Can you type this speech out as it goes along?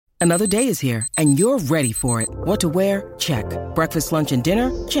Another day is here, and you're ready for it. What to wear? Check. Breakfast, lunch, and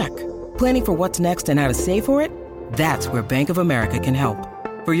dinner? Check. Planning for what's next and how to save for it? That's where Bank of America can help.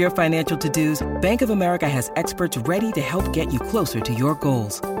 For your financial to-dos, Bank of America has experts ready to help get you closer to your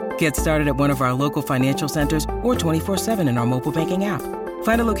goals. Get started at one of our local financial centers or 24/7 in our mobile banking app.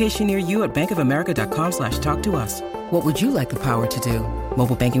 Find a location near you at bankofamerica.com/talktous. What would you like the power to do?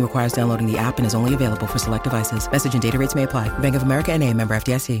 Mobile banking requires downloading the app and is only available for select devices. Message and data rates may apply. Bank of America N.A., member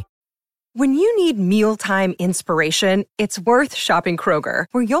FDIC. When you need mealtime inspiration, it's worth shopping Kroger,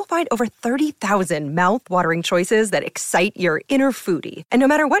 where you'll find over 30,000 mouth-watering choices that excite your inner foodie. And no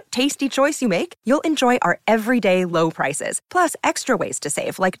matter what tasty choice you make, you'll enjoy our everyday low prices, plus extra ways to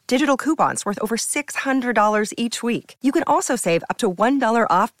save, like digital coupons worth over $600 each week. You can also save up to $1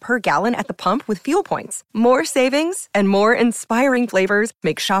 off per gallon at the pump with fuel points. More savings and more inspiring flavors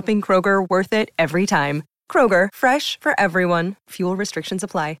make shopping Kroger worth it every time. Kroger, fresh for everyone. Fuel restrictions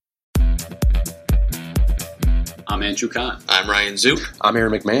apply. I'm Andrew Kahn. I'm Ryan Zook. I'm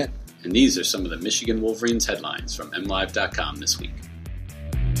Aaron McMahon. And these are some of the Michigan Wolverines headlines from MLive.com this week.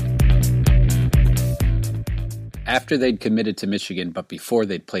 After they'd committed to Michigan, but before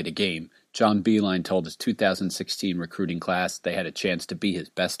they'd played a game, John Beilein told his 2016 recruiting class they had a chance to be his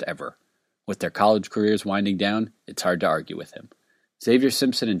best ever. With their college careers winding down, it's hard to argue with him. Xavier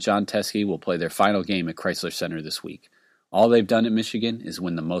Simpson and John Teske will play their final game at Chrysler Center this week. All they've done at Michigan is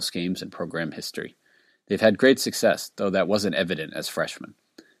win the most games in program history. They've had great success, though that wasn't evident as freshmen.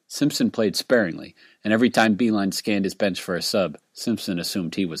 Simpson played sparingly, and every time Beilein scanned his bench for a sub, Simpson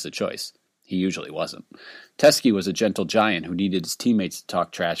assumed he was the choice. He usually wasn't. Teske was a gentle giant who needed his teammates to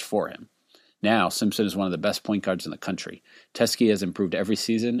talk trash for him. Now, Simpson is one of the best point guards in the country. Teske has improved every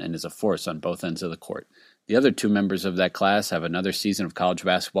season and is a force on both ends of the court. The other two members of that class have another season of college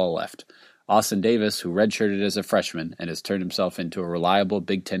basketball left. Austin Davis, who redshirted as a freshman and has turned himself into a reliable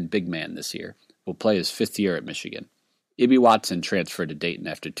Big Ten big man this year, will play his fifth year at Michigan. Ibi Watson transferred to Dayton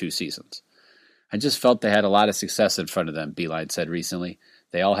after 2 seasons. I just felt they had a lot of success in front of them, Beilein said recently.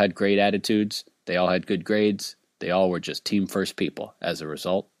 They all had great attitudes. They all had good grades. They all were just team-first people. As a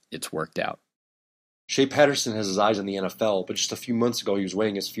result, it's worked out. Shea Patterson has his eyes on the NFL, but just a few months ago he was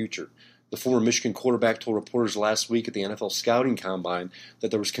weighing his future. The former Michigan quarterback told reporters last week at the NFL Scouting Combine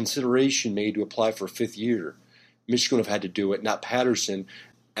that there was consideration made to apply for a 5th year. Michigan would have had to do it, not Patterson,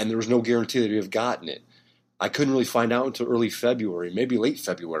 and there was no guarantee that he would have gotten it. I couldn't really find out until early February, maybe late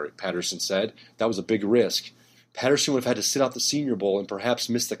February, Patterson said. That was a big risk. Patterson would have had to sit out the Senior Bowl and perhaps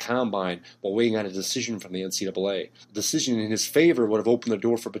miss the Combine while waiting on a decision from the NCAA. A decision in his favor would have opened the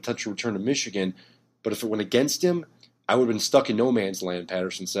door for potential return to Michigan, but if it went against him, I would have been stuck in no man's land,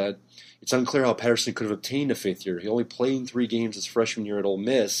 Patterson said. It's unclear how Patterson could have obtained a 5th year. He only played in 3 games his freshman year at Ole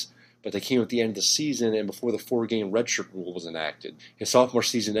Miss, but they came at the end of the season and before the 4-game redshirt rule was enacted. His sophomore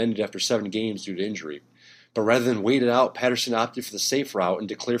season ended after 7 games due to injury. But rather than wait it out, Patterson opted for the safe route and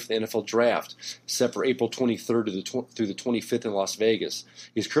declared for the NFL Draft, set for April 23rd through the 25th in Las Vegas.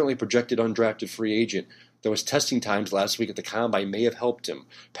 He is currently a projected undrafted free agent, though his testing times last week at the Combine may have helped him.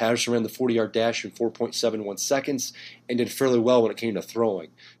 Patterson ran the 40-yard dash in 4.71 seconds and did fairly well when it came to throwing.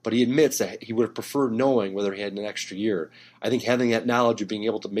 But he admits that he would have preferred knowing whether he had an extra year. I think having that knowledge of being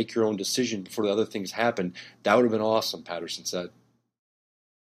able to make your own decision before the other things happen, that would have been awesome, Patterson said.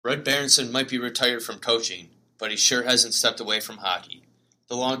 Red Berenson might be retired from coaching, but he sure hasn't stepped away from hockey.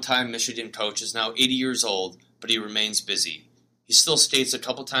 The longtime Michigan coach is now 80 years old, but he remains busy. He still skates a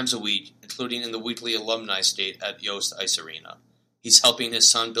couple times a week, including in the weekly alumni skate at Yost Ice Arena. He's helping his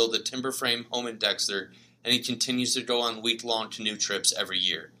son build a timber frame home in Dexter, and he continues to go on week-long canoe trips every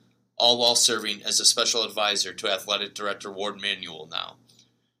year, all while serving as a special advisor to Athletic Director Ward Manuel now.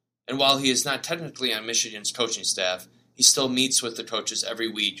 And while he is not technically on Michigan's coaching staff, he still meets with the coaches every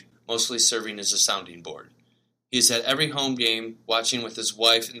week, mostly serving as a sounding board. He is at every home game, watching with his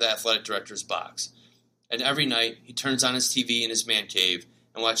wife in the athletic director's box. And every night, he turns on his TV in his man cave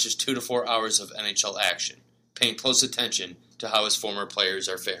and watches 2 to 4 hours of NHL action, paying close attention to how his former players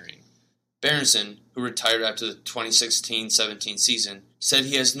are faring. Berenson, who retired after the 2016-17 season, said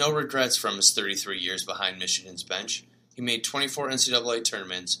he has no regrets from his 33 years behind Michigan's bench. He made 24 NCAA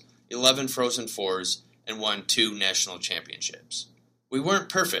tournaments, 11 Frozen Fours, and won 2 national championships. We weren't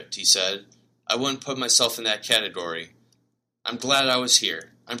perfect, he said. I wouldn't put myself in that category. I'm glad I was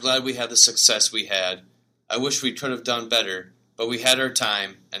here. I'm glad we had the success we had. I wish we could have done better, but we had our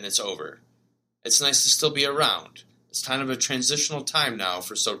time, and it's over. It's nice to still be around. It's kind of a transitional time now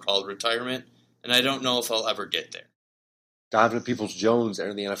for so-called retirement, and I don't know if I'll ever get there. Donovan Peoples-Jones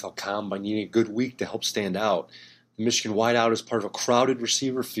entered the NFL Combine needing a good week to help stand out. The Michigan wideout is part of a crowded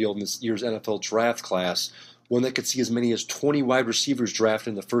receiver field in this year's NFL draft class. one that could see as many as 20 wide receivers drafted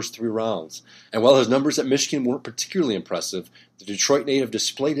in the first 3 rounds. And while his numbers at Michigan weren't particularly impressive, the Detroit native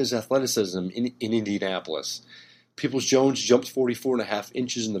displayed his athleticism in Indianapolis. Peoples-Jones jumped 44.5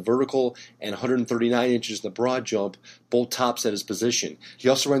 inches in the vertical and 139 inches in the broad jump, both tops at his position. He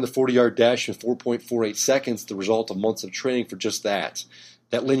also ran the 40-yard dash in 4.48 seconds, the result of months of training for just that.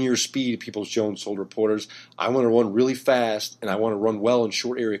 That linear speed, Peoples-Jones told reporters, I want to run really fast, and I want to run well in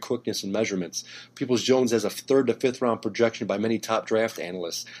short area quickness and measurements. Peoples-Jones has a 3rd to 5th round projection by many top draft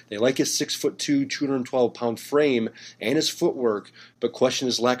analysts. They like his 6'2", 212-pound frame and his footwork, but question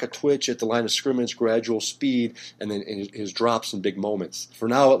his lack of twitch at the line of scrimmage, gradual speed, and then his drops in big moments. For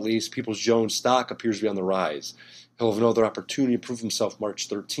now, at least, Peoples-Jones' stock appears to be on the rise. He'll have another opportunity to prove himself March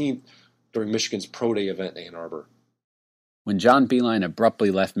 13th during Michigan's Pro Day event in Ann Arbor. When John Beilein abruptly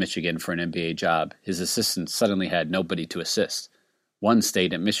left Michigan for an NBA job, his assistants suddenly had nobody to assist. One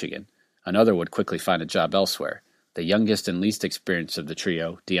stayed at Michigan. Another would quickly find a job elsewhere. The youngest and least experienced of the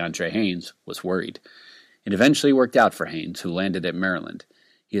trio, DeAndre Haynes, was worried. It eventually worked out for Haynes, who landed at Maryland.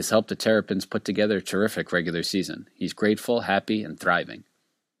 He has helped the Terrapins put together a terrific regular season. He's grateful, happy, and thriving.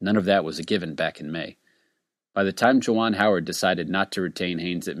 None of that was a given back in May. By the time Juwan Howard decided not to retain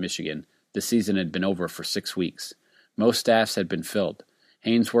Haynes at Michigan, the season had been over for 6 weeks. Most staffs had been filled.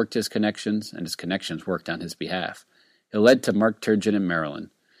 Haynes worked his connections, and his connections worked on his behalf. It led to Mark Turgeon in Maryland.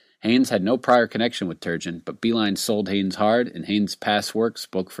 Haynes had no prior connection with Turgeon, but Beilein sold Haynes hard, and Haynes' past work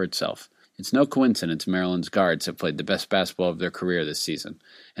spoke for itself. It's no coincidence Maryland's guards have played the best basketball of their career this season,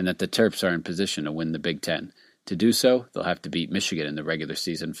 and that the Terps are in position to win the Big Ten. To do so, they'll have to beat Michigan in the regular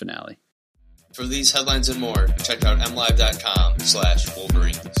season finale. For these headlines and more, check out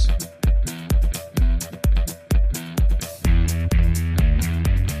mlive.com/Wolverines.